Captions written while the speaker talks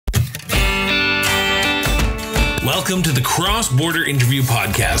Welcome to the Cross Border Interview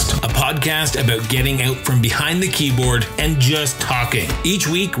Podcast, a podcast about getting out from behind the keyboard and just talking. Each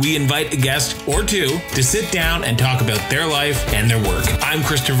week, we invite a guest or two to sit down and talk about their life and their work. I'm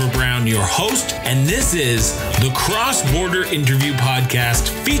Christopher Brown, your host, and this is the Cross Border Interview Podcast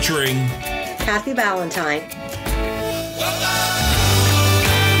featuring Kathy Valentine.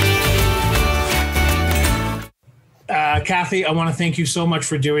 Kathy, I want to thank you so much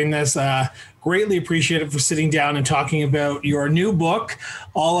for doing this. Greatly appreciate it for sitting down and talking about your new book,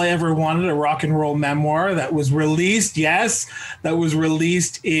 All I Ever Wanted, a Rock N Roll Memoir, that was released,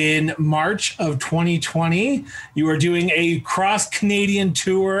 in March of 2020. You are doing a cross-Canadian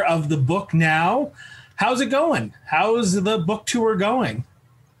tour of the book now. How's it going? How's the book tour going?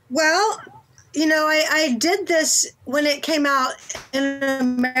 Well, you know, I did this when it came out in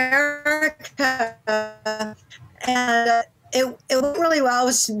America, and it went really well. It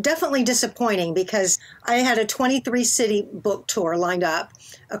was definitely disappointing because I had a 23-city book tour lined up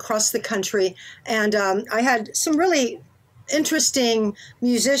across the country, and I had some really interesting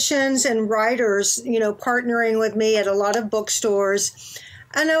musicians and writers, you know, partnering with me at a lot of bookstores.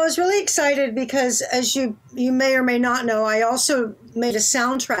 And I was really excited because, as you may or may not know, I also made a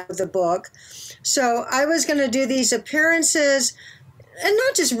soundtrack of the book. So I was going to do these appearances and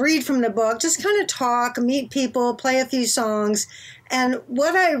not just read from the book, just kind of talk, meet people, play a few songs. And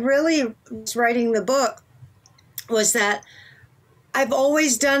what I really was writing the book was that I've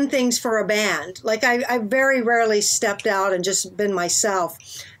always done things for a band. Like I very rarely stepped out and just been myself.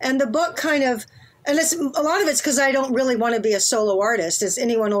 And the book kind of, and it's a lot of it's because I don't really want to be a solo artist. As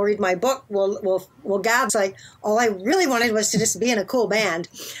anyone will read my book will gab. It's like all I really wanted was to just be in a cool band.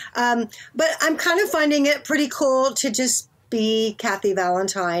 But I'm kind of finding it pretty cool to just be Kathy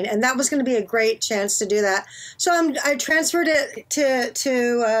Valentine, and that was going to be a great chance to do that. So I transferred it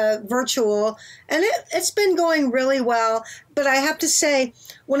to virtual, and it's been going really well. But I have to say,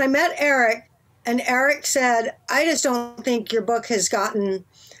 when I met Eric, and Eric said, "I just don't think your book has gotten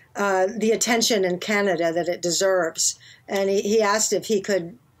the attention in Canada that it deserves," and he asked if he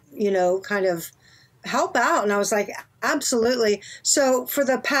could, you know, kind of help out, and I was like, absolutely. So for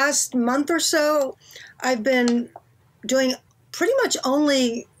the past month or so, I've been doing pretty much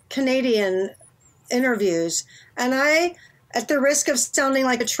only Canadian interviews. And I, at the risk of sounding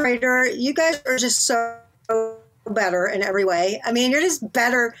like a traitor, you guys are just so better in every way. I mean, you're just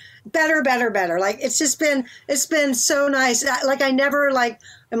better. Like it's been so nice. Like I'm like,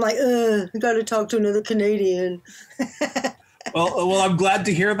 I got to talk to another Canadian. Well, I'm glad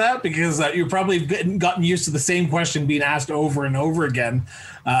to hear that because you've probably gotten used to the same question being asked over and over again.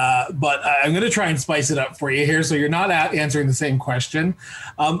 But I'm going to try and spice it up for you here so you're not answering the same question.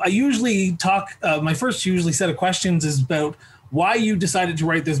 I usually my first set of questions is about why you decided to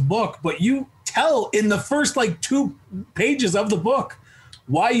write this book, but you tell in the first 2 pages of the book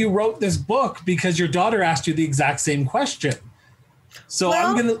why you wrote this book because your daughter asked you the exact same question. So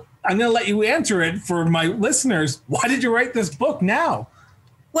well, I'm gonna let you answer it for my listeners. Why did you write this book now?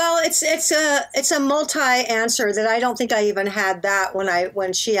 Well, it's a multi-answer that I don't think I even had that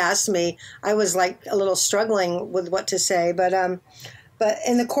when she asked me. I was like a little struggling with what to say, but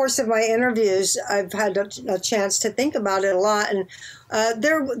in the course of my interviews, I've had a chance to think about it a lot, and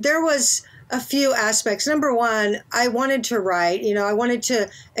there was a few aspects. Number one, I wanted to write. You know, I wanted to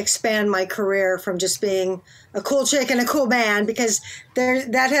expand my career from just being a cool chick in a cool band because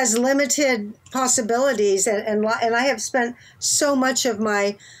that has limited possibilities. And I have spent so much of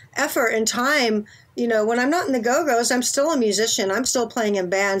my effort and time, you know, when I'm not in the Go-Go's, I'm still a musician. I'm still playing in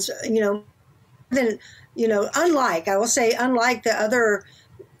bands, you know, unlike my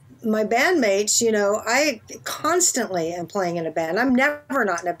bandmates, you know, I constantly am playing in a band. I'm never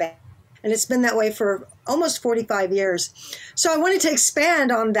not in a band. And it's been that way for almost 45 years. So I wanted to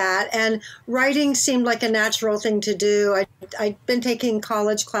expand on that, and writing seemed like a natural thing to do. I'd been taking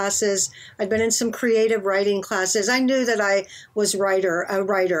college classes. I'd been in some creative writing classes. I knew that I was a writer.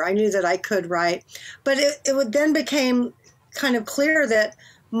 I knew that I could write. But it then became kind of clear that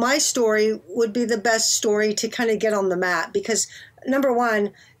my story would be the best story to kind of get on the map because, number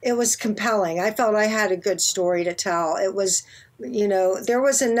one, it was compelling. I felt I had a good story to tell. It was, you know, there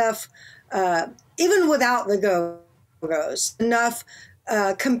was enough, even without the Go-Go's, enough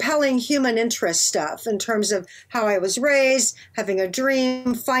compelling human interest stuff in terms of how I was raised, having a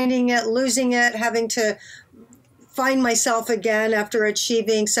dream, finding it, losing it, having to find myself again after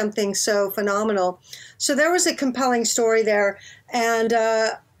achieving something so phenomenal. So there was a compelling story there. And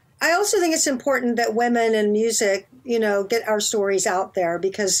I also think it's important that women in music, you know, get our stories out there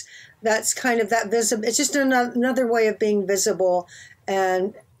because that's kind of that visible. It's just another way of being visible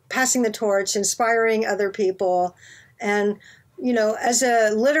and passing the torch, inspiring other people. And, you know, as a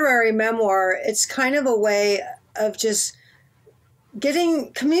literary memoir, it's kind of a way of just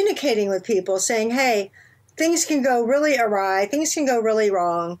communicating with people, saying, hey, things can go really awry, things can go really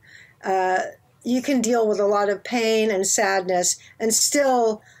wrong. You can deal with a lot of pain and sadness and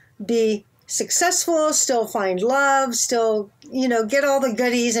still be successful, still find love, still, you know, get all the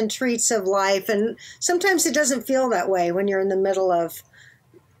goodies and treats of life. And sometimes it doesn't feel that way when you're in the middle of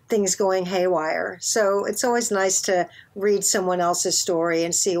things going haywire. So it's always nice to read someone else's story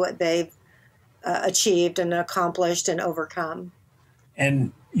and see what they've achieved and accomplished and overcome.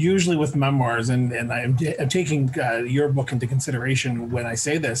 And usually with memoirs, and I'm taking your book into consideration when I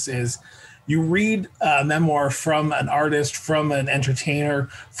say this, is you read a memoir from an artist, from an entertainer,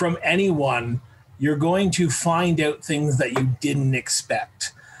 from anyone, you're going to find out things that you didn't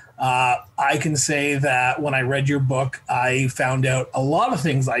expect. I can say that when I read your book, I found out a lot of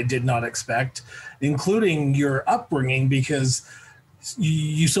things I did not expect, including your upbringing, because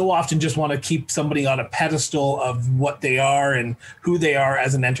you so often just want to keep somebody on a pedestal of what they are and who they are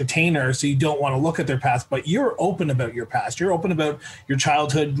as an entertainer. So you don't want to look at their past, but you're open about your past. You're open about your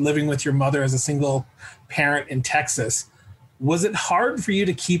childhood, living with your mother as a single parent in Texas. Was it hard for you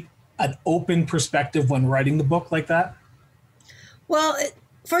to keep an open perspective when writing the book like that? Well,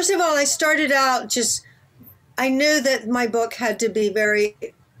 first of all, I started out I knew that my book had to be very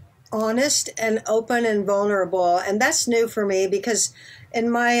honest and open and vulnerable, and that's new for me because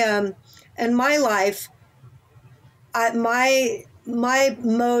in my life, my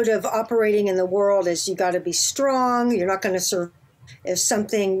mode of operating in the world is you got to be strong. You're not going to survive. If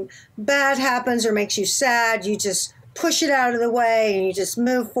something bad happens or makes you sad, you just push it out of the way and you just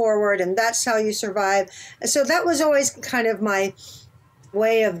move forward, and that's how you survive. And so that was always kind of my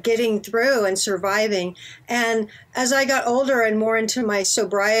way of getting through and surviving. And as I got older and more into my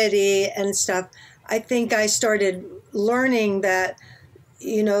sobriety and stuff, I think I started learning that,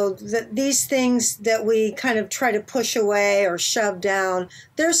 you know, that these things that we kind of try to push away or shove down,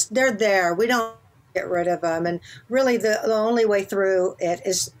 they're there. We don't get rid of them. And really the only way through it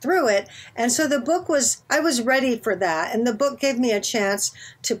is through it. And so the book I was ready for that. And the book gave me a chance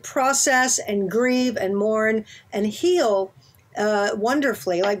to process and grieve and mourn and heal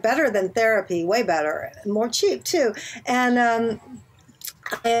wonderfully, like better than therapy, way better, more cheap too. And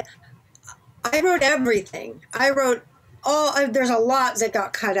I wrote everything. I wrote there's a lot that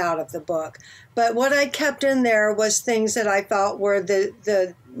got cut out of the book, but what I kept in there was things that I felt were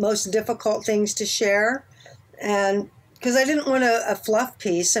the most difficult things to share. And because I didn't want a fluff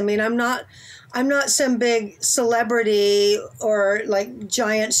piece. I mean, I'm not some big celebrity or like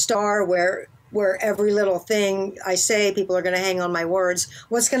giant star where every little thing I say, people are going to hang on my words.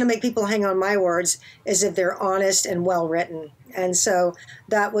 What's going to make people hang on my words is if they're honest and well written. And so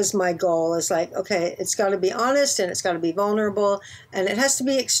that was my goal, is like, okay, it's got to be honest and it's got to be vulnerable and it has to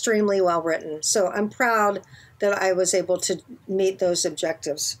be extremely well written. So I'm proud that I was able to meet those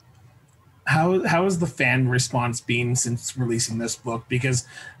objectives. How has the fan response been since releasing this book? Because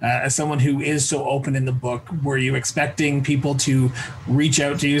as someone who is so open in the book, were you expecting people to reach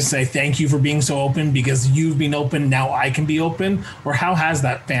out to you and say, thank you for being so open because you've been open, now I can be open? Or how has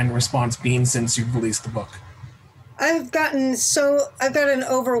that fan response been since you've released the book? I've got an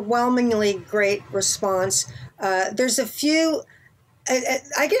overwhelmingly great response. There's a few,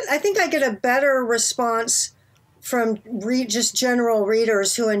 I think I get a better response from just general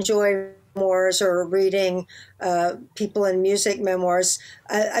readers who enjoy memoirs or reading people in music memoirs.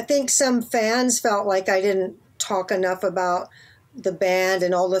 I think some fans felt like I didn't talk enough about the band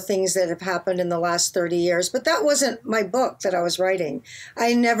and all the things that have happened in the last 30 years, but that wasn't my book that I was writing.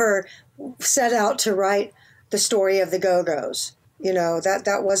 I never set out to write the story of the Go-Go's. You know,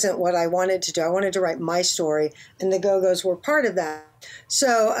 that wasn't what I wanted to do. I wanted to write my story, and the Go-Go's were part of that.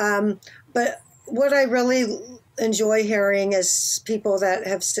 So, but what I really enjoy hearing is people that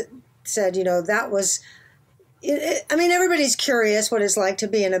have said, you know, that was, I mean, everybody's curious what it's like to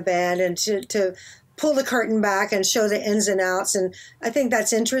be in a band and to pull the curtain back and show the ins and outs. And I think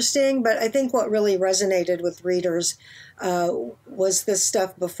that's interesting. But I think what really resonated with readers was the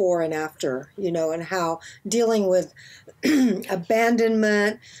stuff before and after, you know, and how dealing with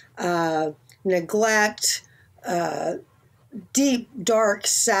abandonment, neglect, deep, dark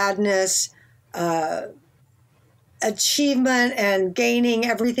sadness, achievement and gaining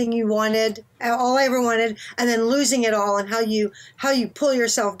everything you wanted, all I ever wanted, and then losing it all, and how you pull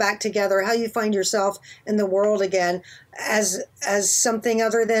yourself back together, how you find yourself in the world again as something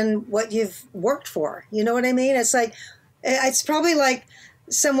other than what you've worked for. You know what I mean? It's probably like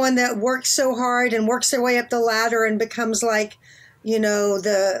someone that works so hard and works their way up the ladder and becomes like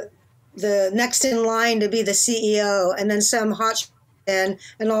the next in line to be the CEO, and then some hot and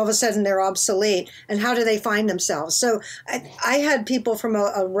all of a sudden they're obsolete, and how do they find themselves? So I had people from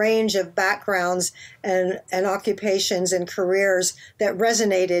a range of backgrounds and occupations and careers that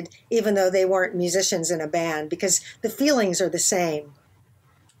resonated, even though they weren't musicians in a band, because the feelings are the same.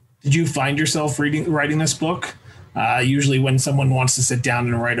 Did you find yourself writing this book? Usually when someone wants to sit down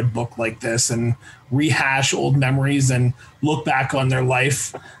and write a book like this and rehash old memories and look back on their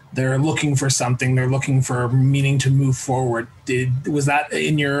life, they're looking for something. They're looking for meaning to move forward. Was that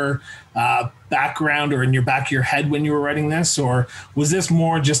in your background or in your back of your head when you were writing this, or was this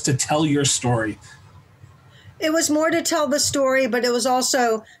more just to tell your story? It was more to tell the story, but it was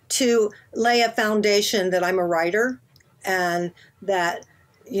also to lay a foundation that I'm a writer, and that,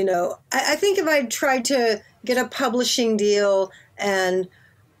 I think if I tried to get a publishing deal and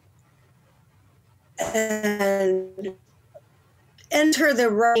enter the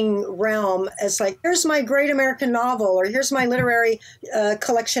writing realm as like, here's my great American novel, or here's my literary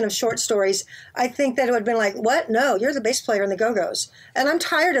collection of short stories, I think that it would have been like, what? No, you're the bass player in the Go-Go's. And I'm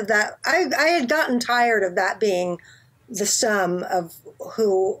tired of that. I had gotten tired of that being the sum of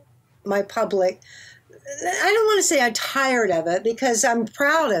who my public. I don't want to say I'm tired of it, because I'm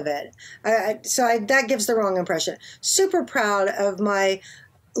proud of it. That gives the wrong impression. Super proud of my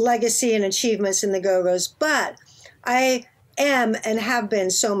legacy and achievements in the Go-Go's, but I am and have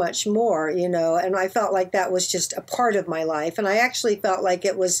been so much more, and I felt like that was just a part of my life. And I actually felt like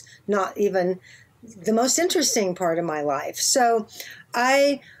it was not even the most interesting part of my life. So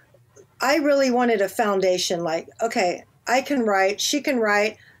I really wanted a foundation, like, okay, I can write, she can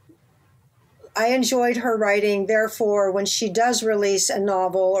write. I enjoyed her writing. Therefore, when she does release a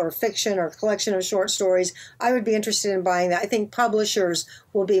novel or fiction or collection of short stories, I would be interested in buying that. I think publishers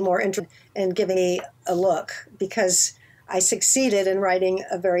will be more interested in giving me a look, because I succeeded in writing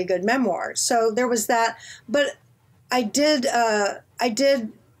a very good memoir. So there was that. But I did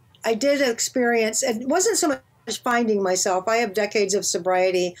experience, it wasn't so much finding myself. I have decades of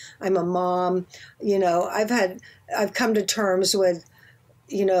sobriety. I'm a mom. I've come to terms with,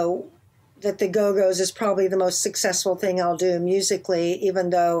 that the Go-Go's is probably the most successful thing I'll do musically,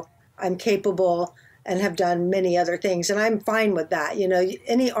 even though I'm capable and have done many other things. And I'm fine with that.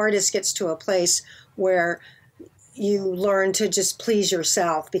 Any artist gets to a place where you learn to just please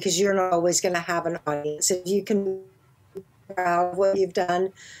yourself, because you're not always going to have an audience. If you can be proud of what you've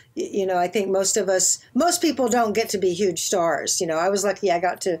done, I think most people don't get to be huge stars. I was lucky I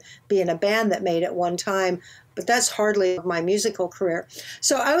got to be in a band that made it one time, but that's hardly my musical career.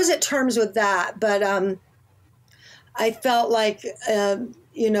 So I was at terms with that, but I felt like,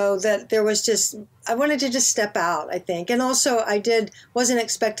 that there was just, I wanted to just step out, I think. And also wasn't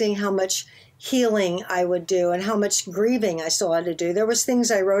expecting how much healing I would do and how much grieving I still had to do. There was things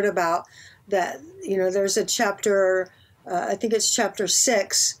I wrote about that, there's a chapter, I think it's chapter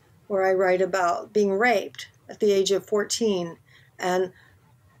 6, where I write about being raped at the age of 14. And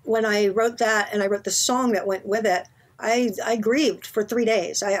when I wrote that, and I wrote the song that went with it, I grieved for 3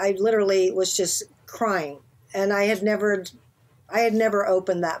 days. I literally was just crying, and I had never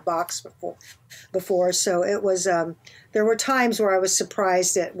opened that box before. So it was, there were times where I was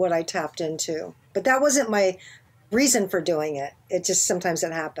surprised at what I tapped into, but that wasn't my reason for doing it. It just, sometimes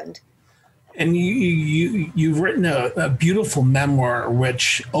it happened. And you've written a beautiful memoir,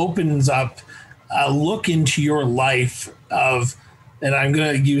 which opens up a look into your life of, and I'm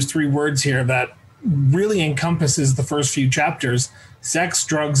going to use 3 words here that really encompasses the first few chapters: sex,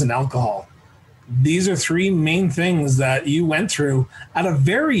 drugs, and alcohol. These are 3 main things that you went through at a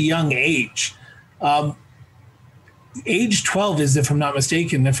very young age. Age 12 is, if I'm not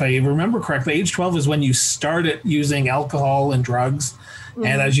mistaken, if I remember correctly, age 12 is when you started using alcohol and drugs. Mm-hmm.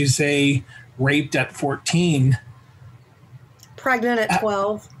 And as you say, raped at 14. Pregnant at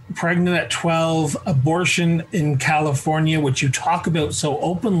 12. Pregnant at 12, abortion in California, which you talk about so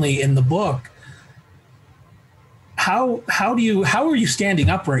openly in the book. How are you standing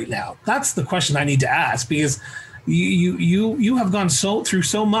up right now? That's the question I need to ask, because you have gone through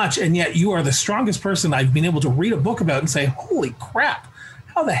so much, and yet you are the strongest person I've been able to read a book about and say, holy crap,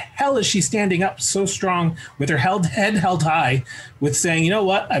 how the hell is she standing up so strong with her head held high, with saying, you know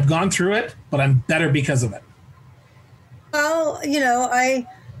what, I've gone through it, but I'm better because of it? Well,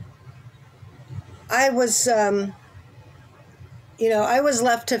 I was, I was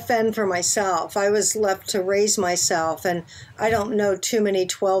left to fend for myself. I was left to raise myself. And I don't know too many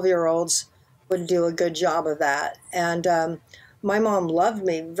 12-year-olds would do a good job of that. And my mom loved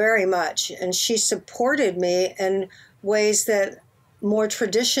me very much, and she supported me in ways that more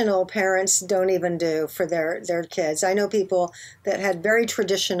traditional parents don't even do for their kids. I know people that had very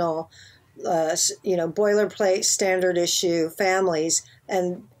traditional, boilerplate, standard issue families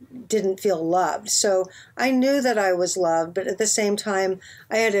and didn't feel loved. So I knew that I was loved, but at the same time,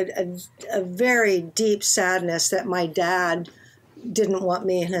 I had a very deep sadness that my dad didn't want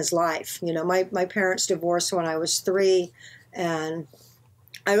me in his life. My parents divorced when I was 3, and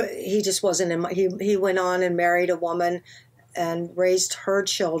he just wasn't in my, he went on and married a woman and raised her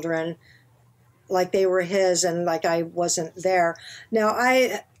children like they were his and like I wasn't there. Now,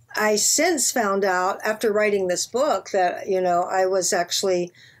 I since found out after writing this book that, I was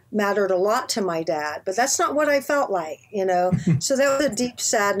actually mattered a lot to my dad, but that's not what I felt like, So that was a deep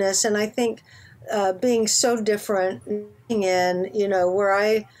sadness. And I think being so different in, where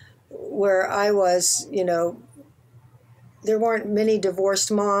I was, there weren't many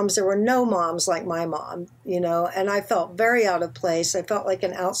divorced moms. There were no moms like my mom, and I felt very out of place. I felt like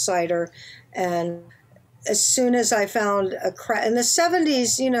an outsider. And as soon as I found a crack in the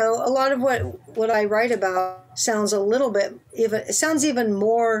 70s, a lot of what I write about sounds a little bit it sounds even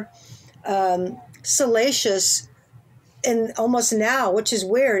more salacious in almost now, which is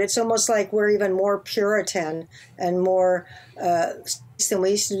weird. It's almost like we're even more Puritan and more than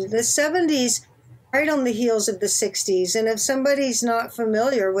we used to do. The 70s, right on the heels of the 60s. And if somebody's not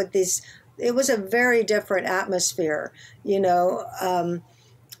familiar with these, it was a very different atmosphere, even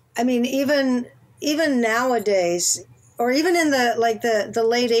nowadays, or even in the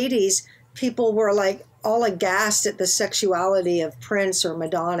late 80s, people were like all aghast at the sexuality of Prince or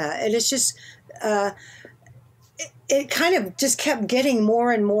Madonna. And it's just, it kind of just kept getting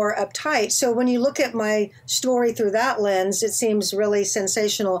more and more uptight. So when you look at my story through that lens, it seems really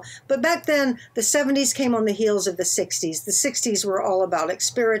sensational. But back then, the 70s came on the heels of the 60s. The 60s were all about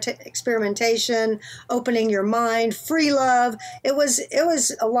experimentation, opening your mind, free love. It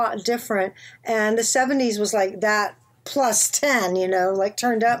was a lot different. And the 70s was like that plus 10,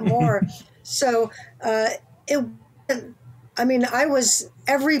 turned up more. So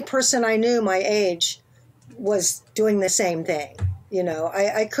every person I knew my age was doing the same thing.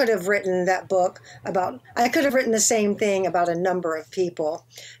 I could have written I could have written the same thing about a number of people.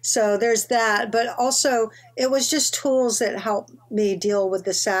 So there's that, but also it was just tools that helped me deal with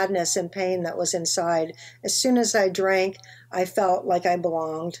the sadness and pain that was inside. As soon as I drank, I felt like I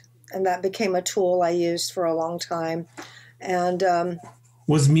belonged, and that became a tool I used for a long time. And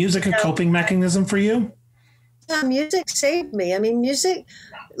was music a coping mechanism for you? Yeah, music saved me. Music,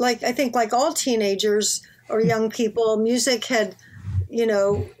 I think like all teenagers or young people, music had,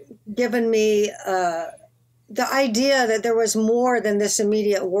 given me the idea that there was more than this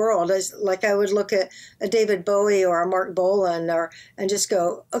immediate world. Like I would look at a David Bowie or a Mark Bolan and just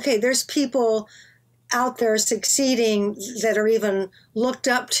go, okay, there's people out there succeeding that are even looked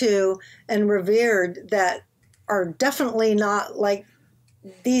up to and revered that are definitely not like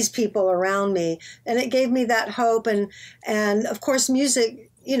these people around me. And it gave me that hope. And of course,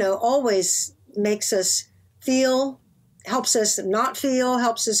 music, always makes us feel, helps us not feel,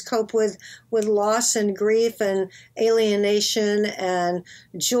 helps us cope with loss and grief and alienation and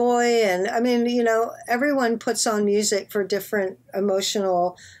joy. And everyone puts on music for different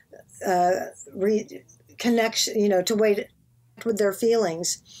emotional connection, to wait with their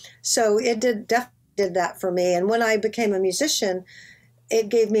feelings. So it definitely did that for me. And when I became a musician, it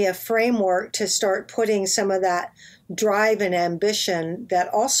gave me a framework to start putting some of that drive and ambition that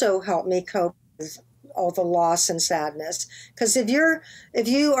also helped me cope with all the loss and sadness. Because if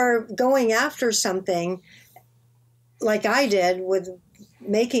you are going after something like I did with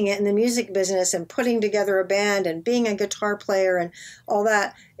making it in the music business and putting together a band and being a guitar player and all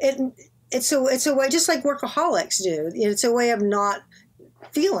that, it's a way, just like workaholics do. It's a way of not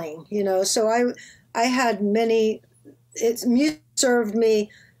feeling, So I had music served me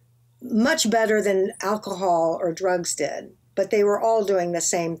much better than alcohol or drugs did, but they were all doing the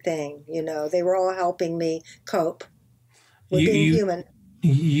same thing. They were all helping me cope with being human.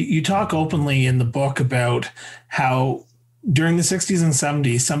 You talk openly in the book about how during the 60s and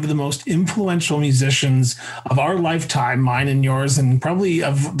 70s, some of the most influential musicians of our lifetime, mine and yours, and probably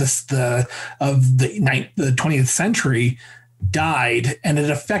of the 20th century, died, and it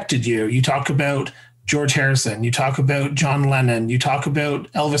affected you. You talk about George Harrison, you talk about John Lennon, you talk about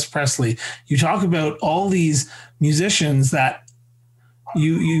Elvis Presley, you talk about all these musicians that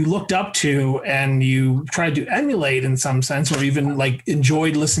you looked up to and you tried to emulate in some sense, or even like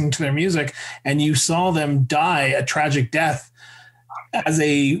enjoyed listening to their music, and you saw them die a tragic death as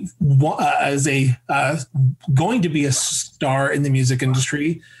going to be a star in the music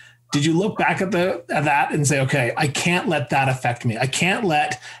industry. did you look back at that and say, okay, I can't let that affect me. I can't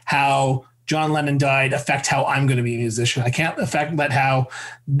let how John Lennon died affect how I'm going to be a musician. I can't let how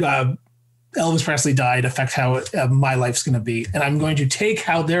Elvis Presley died affect how my life's going to be. And I'm going to take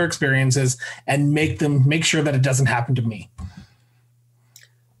how their experiences and make sure that it doesn't happen to me.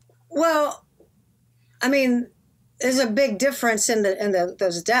 Well, I mean, there's a big difference in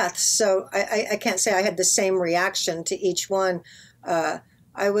those deaths. So I can't say I had the same reaction to each one.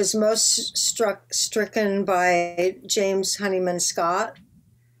 I was most stricken by James Honeyman Scott,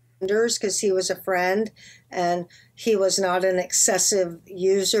 because he was a friend and he was not an excessive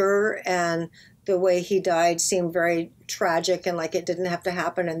user, and the way he died seemed very tragic and like it didn't have to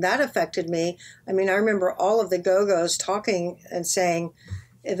happen, and that affected me. I mean, I remember all of the Go-Go's talking and saying,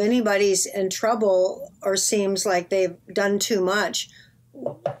 if anybody's in trouble or seems like they've done too much,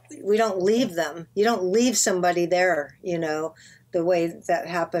 we don't leave them. You don't leave somebody there, the way that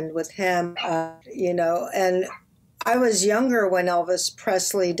happened with him, and I was younger when Elvis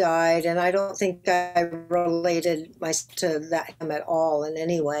Presley died, and I don't think I related myself to him at all in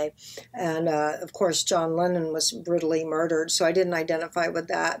any way. And of course, John Lennon was brutally murdered, so I didn't identify with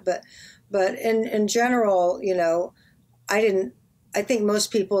that. But in general, I think most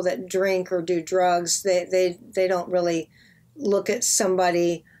people that drink or do drugs, they don't really look at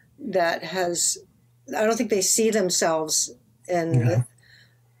somebody that has. I don't think they see themselves in,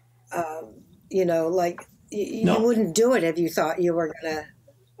 like. You wouldn't do it if you thought you were going to.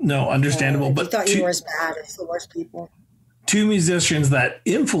 No, understandable. But you thought you were as bad as the worst people. Two musicians that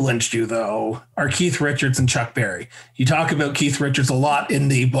influenced you, though, are Keith Richards and Chuck Berry. You talk about Keith Richards a lot in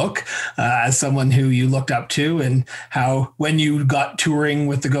the book as someone who you looked up to, and how when you got touring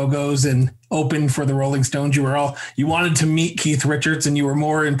with the Go-Go's and opened for the Rolling Stones, you wanted to meet Keith Richards, and you were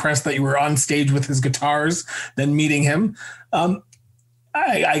more impressed that you were on stage with his guitars than meeting him.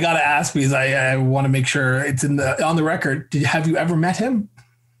 I got to ask, because I want to make sure it's on the record. Have you ever met him?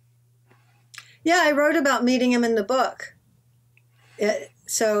 Yeah, I wrote about meeting him in the book.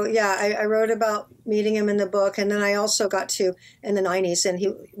 I wrote about meeting him in the book. And then I also got to, in the 90s, and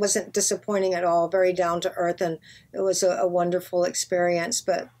he wasn't disappointing at all, very down to earth. And it was a wonderful experience.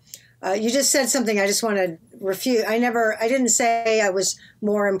 But you just said something I just want to refute. I didn't say I was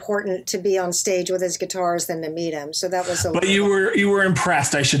more important to be on stage with his guitars than to meet him. So that was But you were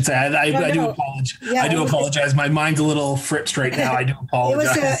impressed, I should say. I do apologize. Yeah, I do apologize. My mind's a little fritzed right now. I do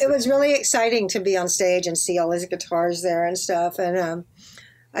apologize. It was really exciting to be on stage and see all his guitars there and stuff. And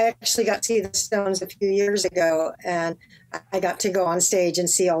I actually got to see the Stones a few years ago, and I got to go on stage and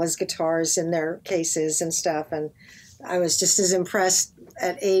see all his guitars in their cases and stuff. And I was just as impressed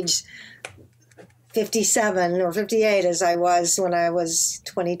at age 57 or 58 as I was when I was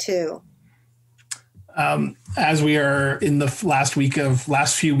 22. As we are in the last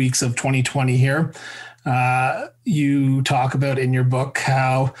few weeks of 2020 here, you talk about in your book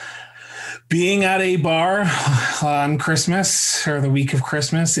how being at a bar on Christmas or the week of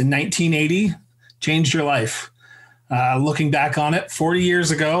Christmas in 1980 changed your life. Looking back on it 40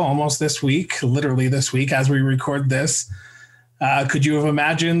 years ago, almost this week, literally this week, as we record this, could you have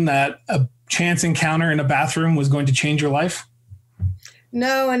imagined that a chance encounter in a bathroom was going to change your life?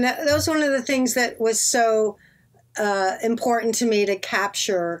 No, and that was one of the things that was so important to me, to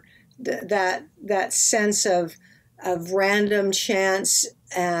capture that sense of random chance.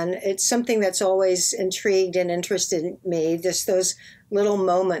 And it's something that's always intrigued and interested me, just those little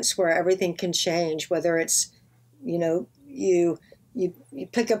moments where everything can change, whether it's, you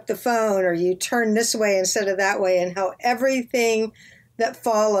pick up the phone or you turn this way instead of that way, and how everything that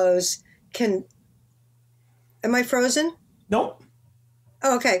follows can. Am I frozen? Nope.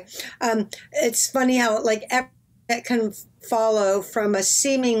 Oh, okay. It's funny how that can follow from a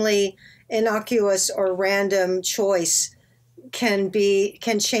seemingly innocuous or random choice can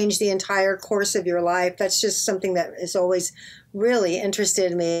change the entire course of your life. That's just something that has always really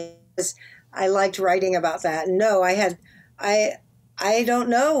interested me. I liked writing about that. No, I don't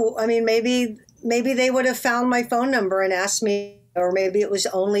know. I mean, maybe they would have found my phone number and asked me, or maybe it was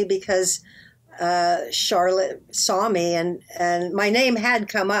only because Charlotte saw me and my name had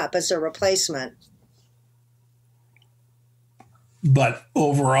come up as a replacement. But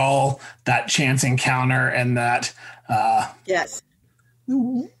overall, that chance encounter and that yes,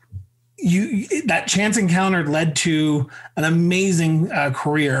 that chance encounter led to an amazing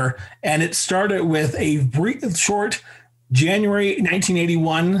career, and it started with a short January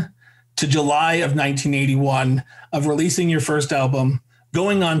 1981 to July of 1981 of releasing your first album,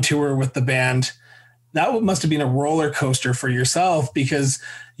 going on tour with the band. That must have been a roller coaster for yourself, because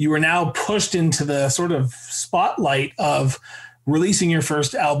you were now pushed into the sort of spotlight of releasing your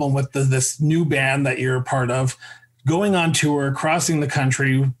first album with this new band that you're a part of, going on tour, crossing the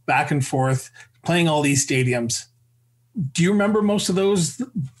country, back and forth, playing all these stadiums. Do you remember most of those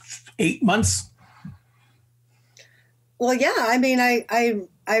 8 months? Well, yeah. I mean,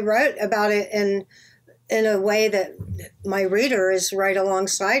 I wrote about it in a way that my reader is right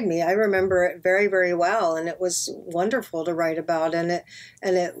alongside me. I remember it very, very well, and it was wonderful to write about. And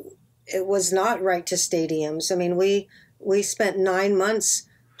it was not right to stadiums. I mean, we spent 9 months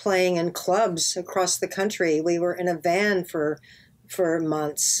playing in clubs across the country. We were in a van for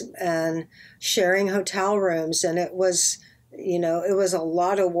months and sharing hotel rooms, and it was a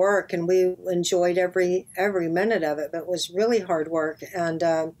lot of work, and we enjoyed every minute of it. But it was really hard work, and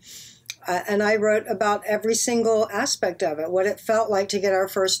I wrote about every single aspect of it: what it felt like to get our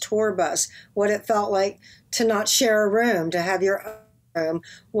first tour bus, what it felt like to not share a room, to have your own room,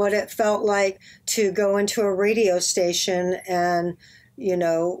 what it felt like to go into a radio station and,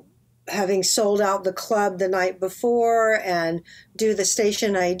 having sold out the club the night before and do the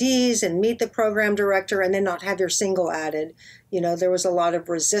station IDs and meet the program director and then not have your single added. There was a lot of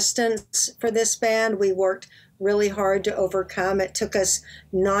resistance for this band. We worked really hard to overcome. It took us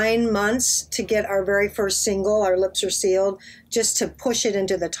 9 months to get our very first single, Our Lips Are Sealed, just to push it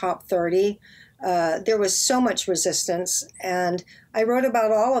into the top 30. There was so much resistance, and I wrote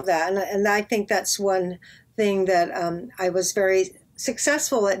about all of that. And I think that's one thing that I was very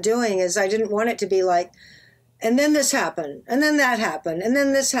successful at doing, is I didn't want it to be like, and then this happened, and then that happened, and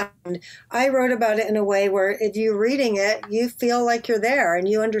then this happened. I wrote about it in a way where if you're reading it, you feel like you're there and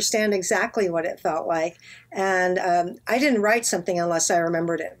you understand exactly what it felt like. And I didn't write something unless I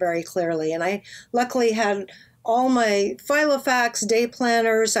remembered it very clearly. And I luckily had all my Filofax day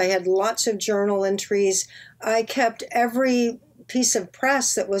planners. I had lots of journal entries. I kept every piece of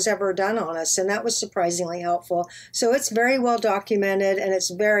press that was ever done on us, and that was surprisingly helpful. So it's very well documented, and it's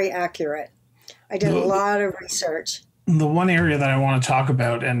very accurate. I did a lot of research. The one area that I want to talk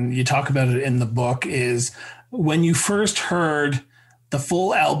about, and you talk about it in the book, is when you first heard the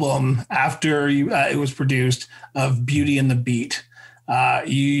full album after it was produced of Beauty and the Beat.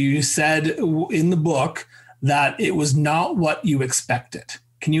 You said in the book that it was not what you expected.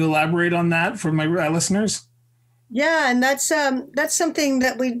 Can you elaborate on that for my listeners? Yeah, and that's something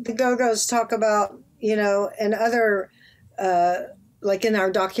that the Go-Go's talk about, and other, like in our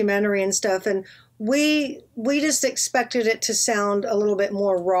documentary and stuff. And we just expected it to sound a little bit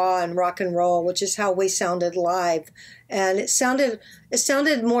more raw and rock and roll, which is how we sounded live. And it sounded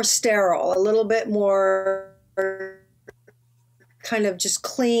more sterile, a little bit more kind of just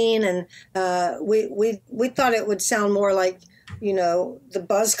clean. And we thought it would sound more like, the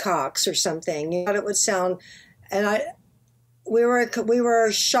Buzzcocks or something. We thought it would sound. And we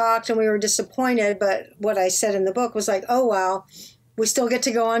were shocked and we were disappointed, but what I said in the book was like, oh, wow, we still get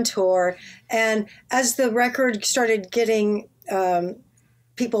to go on tour. And as the record started getting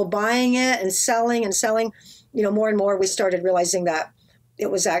people buying it and selling, more and more, we started realizing that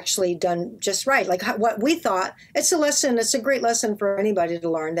it was actually done just right. Like what we thought, it's a great lesson for anybody to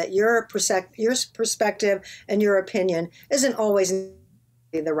learn, that your perspective and your opinion isn't always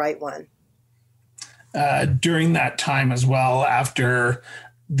the right one. During that time as well, after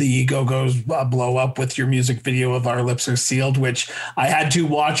the Go-Go's blow up with your music video of Our Lips Are Sealed, which I had to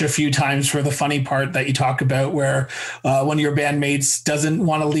watch a few times for the funny part that you talk about, where one of your bandmates doesn't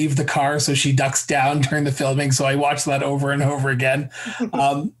want to leave the car, so she ducks down during the filming. So I watched that over and over again.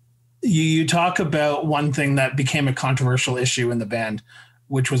 You talk about one thing that became a controversial issue in the band,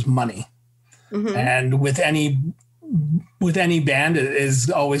 which was money. Mm-hmm. And with any band, it is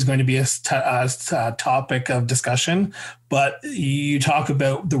always going to be a topic of discussion, but you talk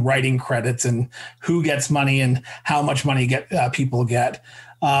about the writing credits and who gets money and how much money people get.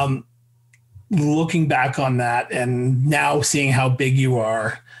 Looking back on that and now seeing how big you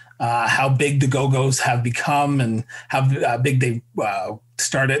are, how big the Go-Go's have become and how big they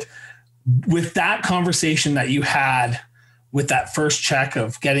started, with that conversation that you had with that first check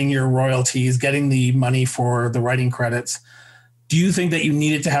of getting your royalties, getting the money for the writing credits, do you think that you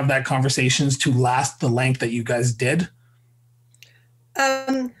needed to have that conversations to last the length that you guys did?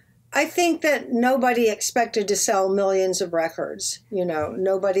 I think that nobody expected to sell millions of records.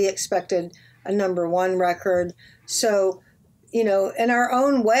 Nobody expected a number one record. So, in our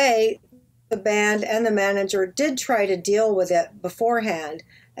own way, the band and the manager did try to deal with it beforehand.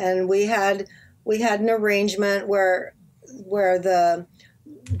 And we had an arrangement where the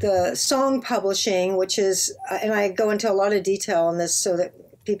song publishing, which is, and I go into a lot of detail on this so that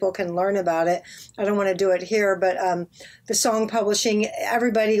people can learn about it. I don't want to do it here, but the song publishing,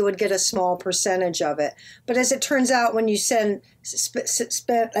 everybody would get a small percentage of it. But as it turns out, when you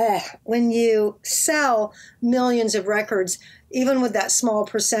when you sell millions of records, even with that small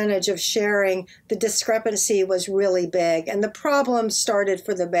percentage of sharing, the discrepancy was really big. And the problem started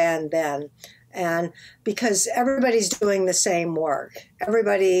for the band then. And because everybody's doing the same work,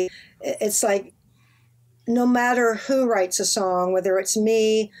 it's like no matter who writes a song, whether it's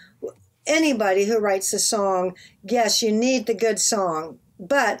me, anybody who writes a song, yes, you need the good song.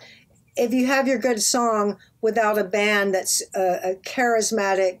 But if you have your good song without a band that's a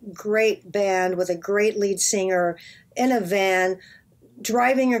charismatic, great band with a great lead singer in a van,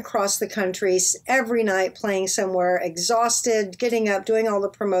 driving across the country every night, playing somewhere, exhausted, getting up, doing all the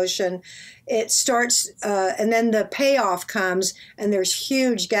promotion, it starts, and then the payoff comes, and there's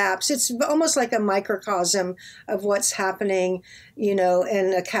huge gaps. It's almost like a microcosm of what's happening, in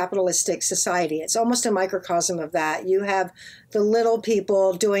a capitalistic society. It's almost a microcosm of that. You have the little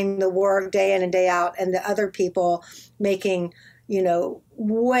people doing the work day in and day out, and the other people making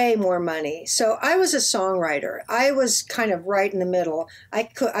way more money. So I was a songwriter. I was kind of right in the middle. I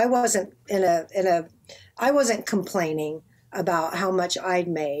wasn't complaining about how much I'd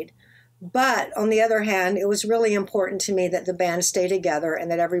made. But on the other hand, it was really important to me that the band stay together and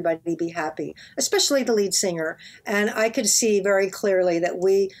that everybody be happy, especially the lead singer. And I could see very clearly that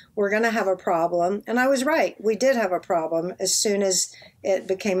we were going to have a problem. And I was right. We did have a problem as soon as it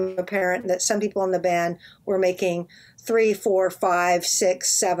became apparent that some people in the band were making 3, 4, 5,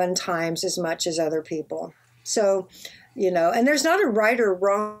 6, 7 times as much as other people. So, and there's not a right or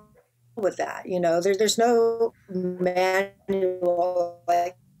wrong with that. There's no manual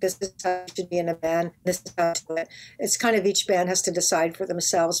like this is how you should be in a band. This is how to do it. It's kind of each band has to decide for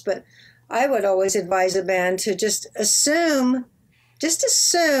themselves. But I would always advise a band to just assume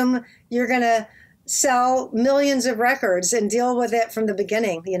you're going to sell millions of records and deal with it from the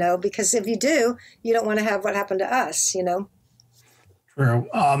beginning, because if you do, you don't want to have what happened to us, True.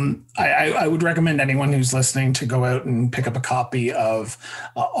 I would recommend anyone who's listening to go out and pick up a copy of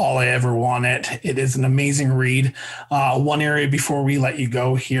All I Ever Wanted. It is an amazing read. One area before we let you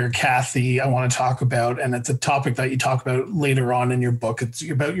go here, Kathy, I want to talk about, and it's a topic that you talk about later on in your book. It's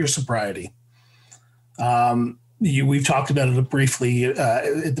about your sobriety. We've talked about it briefly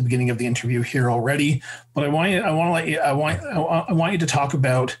at the beginning of the interview here already, but I want you to talk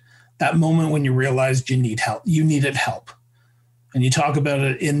about that moment when you realized you needed help. And you talk about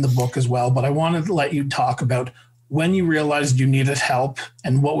it in the book as well, but I wanted to let you talk about when you realized you needed help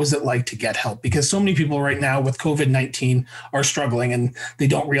and what was it like to get help? Because so many people right now with COVID-19 are struggling and they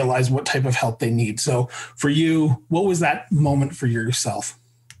don't realize what type of help they need. So for you, what was that moment for yourself?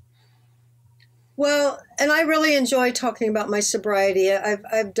 Well, and I really enjoy talking about my sobriety.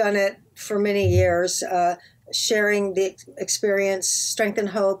 I've done it for many years. Sharing the experience, strength and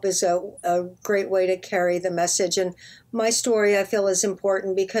hope is a great way to carry the message. And my story, I feel, is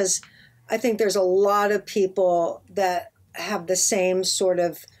important because I think there's a lot of people that have the same sort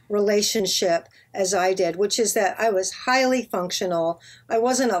of relationship as I did, which is that I was highly functional. I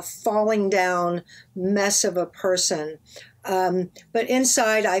wasn't a falling down mess of a person. But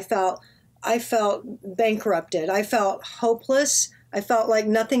inside, I felt bankrupted. I felt hopeless. I felt like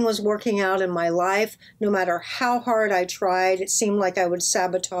nothing was working out in my life. No matter how hard I tried, it seemed like I would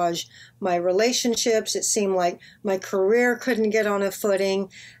sabotage my relationships. It seemed like my career couldn't get on a footing.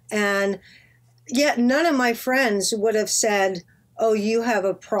 And yet none of my friends would have said, oh, you have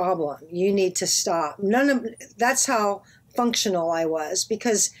a problem. You need to stop. That's how functional I was,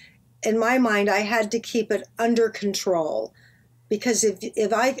 because in my mind, I had to keep it under control. Because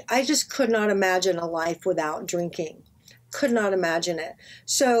if I just could not imagine a life without drinking. Could not imagine it.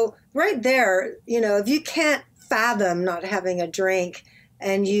 So right there, if you can't fathom not having a drink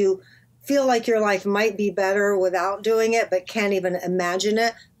and you feel like your life might be better without doing it, but can't even imagine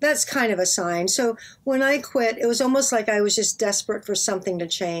it, that's kind of a sign. So when I quit, it was almost like I was just desperate for something to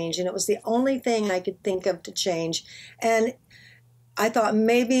change. And it was the only thing I could think of to change. And I thought,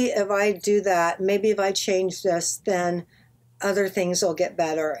 maybe if I do that, maybe if I change this, then other things will get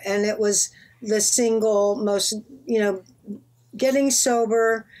better. And it was the single most, getting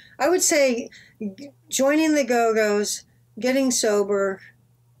sober. I would say joining the Go-Go's, getting sober,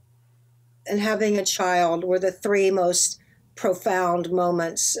 and having a child were the 3 most profound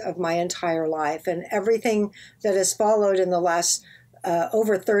moments of my entire life. And everything that has followed in the last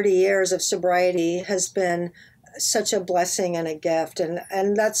over 30 years of sobriety has been such a blessing and a gift.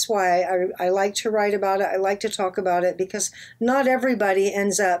 And that's why I like to write about it. I like to talk about it, because not everybody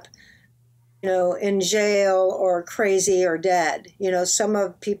ends up in jail or crazy or dead. Some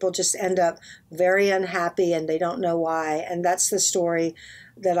of people just end up very unhappy and they don't know why. And that's the story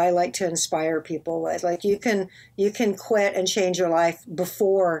that I like to inspire people with. Like you can quit and change your life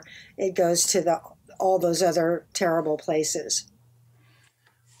before it goes to all those other terrible places.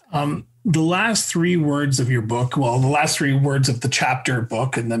 The last three words of your book, well, the last three words of the chapter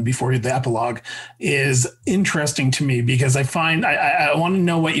book, and then before the epilogue, is interesting to me because I find I want to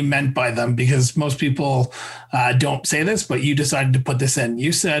know what you meant by them, because most people don't say this, but you decided to put this in.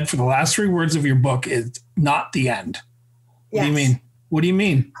 You said for the last three words of your book is not the end. What Yes. do you mean? What do you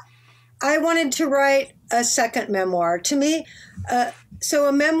mean? I wanted to write a second memoir. To me, so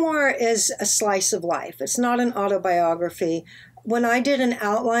a memoir is a slice of life. It's not an autobiography. When I did an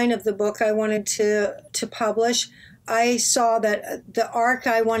outline of the book I wanted to publish, I saw that the arc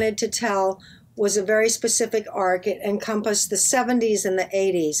I wanted to tell was a very specific arc. It encompassed the 70s and the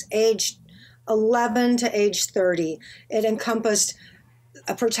 80s, age 11 to age 30. It encompassed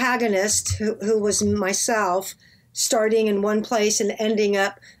a protagonist who was myself, starting in one place and ending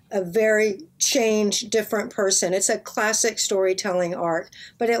up a very changed, different person. It's a classic storytelling arc,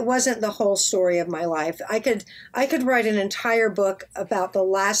 but it wasn't the whole story of my life. I could write an entire book about the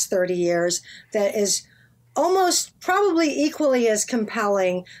last 30 years that is almost probably equally as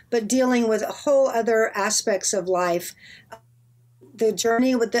compelling, but dealing with whole other aspects of life. The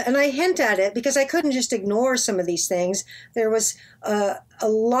journey with and I hint at it because I couldn't just ignore some of these things. There was a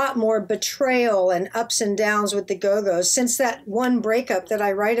lot more betrayal and ups and downs with the Go-Go's. Since that one breakup that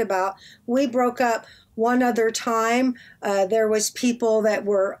I write about, we broke up one other time. There was people that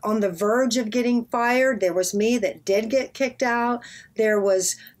were on the verge of getting fired. There was me that did get kicked out. There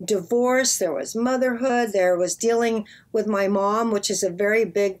was divorce. There was motherhood. There was dealing with my mom, which is a very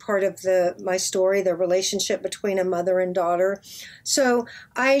big part of my story, the relationship between a mother and daughter. So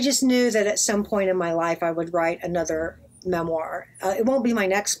I just knew that at some point in my life, I would write another memoir. It won't be my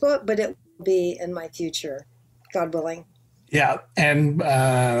next book, but it will be in my future, God willing. Yeah. And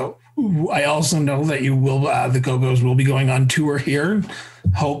I also know that you will, the Go-Go's will be going on tour here.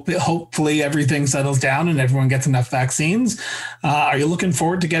 Hopefully everything settles down and everyone gets enough vaccines. Are you looking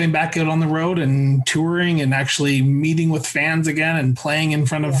forward to getting back out on the road and touring and actually meeting with fans again and playing in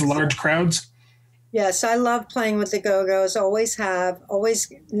front of large crowds? Yes, I love playing with the Go-Go's. Always have.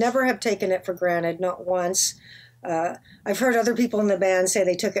 Always, never have taken it for granted, not once. I've heard other people in the band say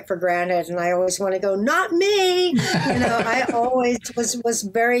they took it for granted, and I always want to go, not me. I always was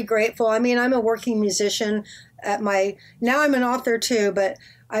very grateful. I mean, I'm a working musician now I'm an author too, but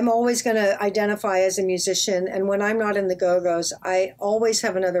I'm always going to identify as a musician. And when I'm not in the Go-Go's, I always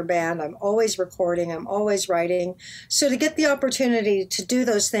have another band. I'm always recording. I'm always writing. So to get the opportunity to do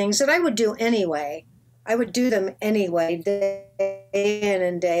those things that I would do anyway, I would do them anyway, day in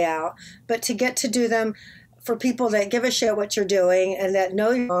and day out. But to get to do them for people that give a shit what you're doing and that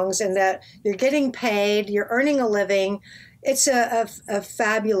know your songs and that you're getting paid, you're earning a living, it's a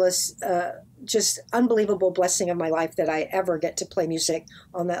fabulous, just unbelievable blessing of my life that I ever get to play music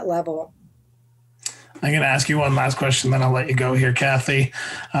on that level. I'm going to ask you one last question, then I'll let you go here, Kathy.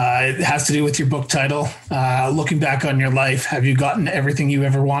 It has to do with your book title. Looking back on your life, have you gotten everything you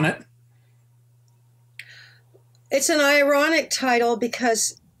ever wanted? It's an ironic title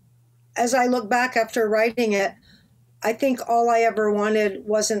because as I look back after writing it, I think all I ever wanted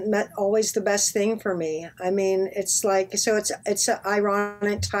wasn't always the best thing for me. I mean, it's like, so it's an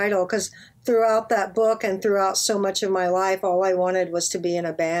ironic title because throughout that book and throughout so much of my life, all I wanted was to be in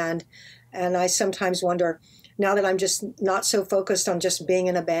a band. And I sometimes wonder, now that I'm just not so focused on just being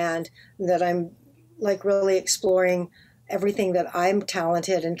in a band, that I'm like really exploring everything that I'm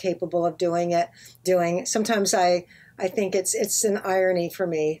talented and capable of doing. Sometimes I think it's an irony for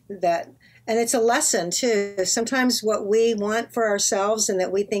me that, and it's a lesson too. Sometimes what we want for ourselves and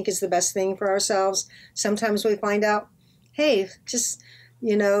that we think is the best thing for ourselves, sometimes we find out, hey, just,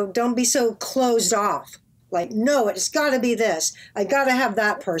 don't be so closed off. Like, no, it's got to be this. I got to have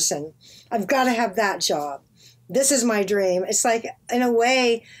that person. I've got to have that job. This is my dream. It's like, in a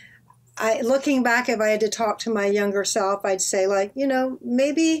way, looking back, if I had to talk to my younger self, I'd say like,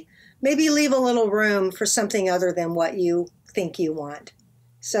 maybe leave a little room for something other than what you think you want.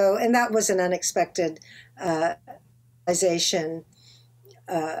 So, and that was an unexpected realization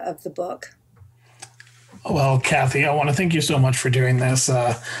of the book. Well, Kathy, I want to thank you so much for doing this.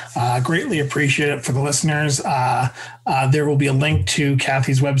 Greatly appreciate it for the listeners. There will be a link to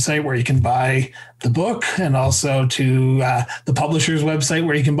Kathy's website where you can buy the book, and also to the publisher's website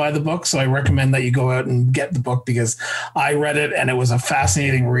where you can buy the book. So I recommend that you go out and get the book, because I read it and it was a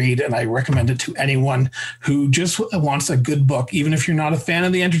fascinating read, and I recommend it to anyone who just wants a good book. Even if you're not a fan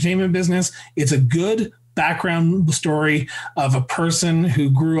of the entertainment business, it's a good background story of a person who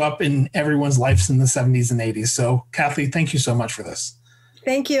grew up in everyone's lives in the 70s and 80s. So Kathy, thank you so much for this.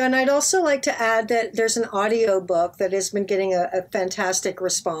 Thank you. And I'd also like to add that there's an audiobook that has been getting a fantastic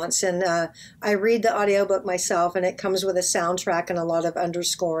response. And I read the audiobook myself, and it comes with a soundtrack and a lot of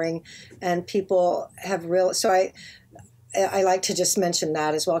underscoring, and people have so I like to just mention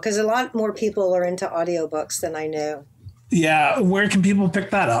that as well, because a lot more people are into audiobooks than I knew. Yeah. Where can people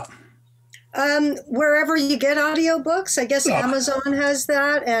pick that up? Wherever you get audiobooks. I guess Amazon has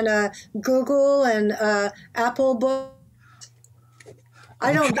that, and Google and Apple Books.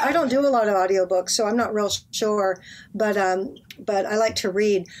 I don't do a lot of audiobooks, so I'm not real sure, but I like to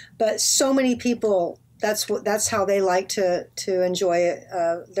read. But so many people, that's how they like to enjoy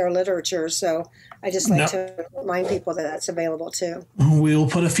their literature. So I just like to remind people that that's available too. We'll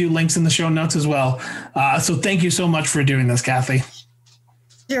put a few links in the show notes as well. So thank you so much for doing this, Kathy.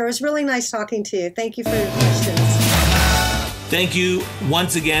 Sure, it was really nice talking to you. Thank you for your questions. Thank you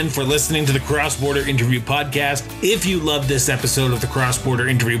once again for listening to the Cross Border Interview Podcast. If you love this episode of the Cross Border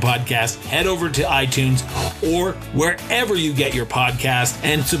Interview Podcast, head over to iTunes or wherever you get your podcast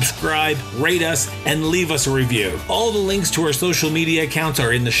and subscribe, rate us, and leave us a review. All the links to our social media accounts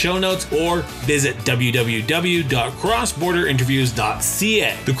are in the show notes, or visit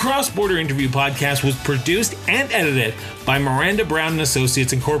www.crossborderinterviews.ca. The Cross Border Interview Podcast was produced and edited by Miranda Brown &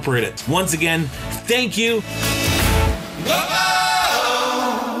 Associates Incorporated. Once again, thank you. Whoa!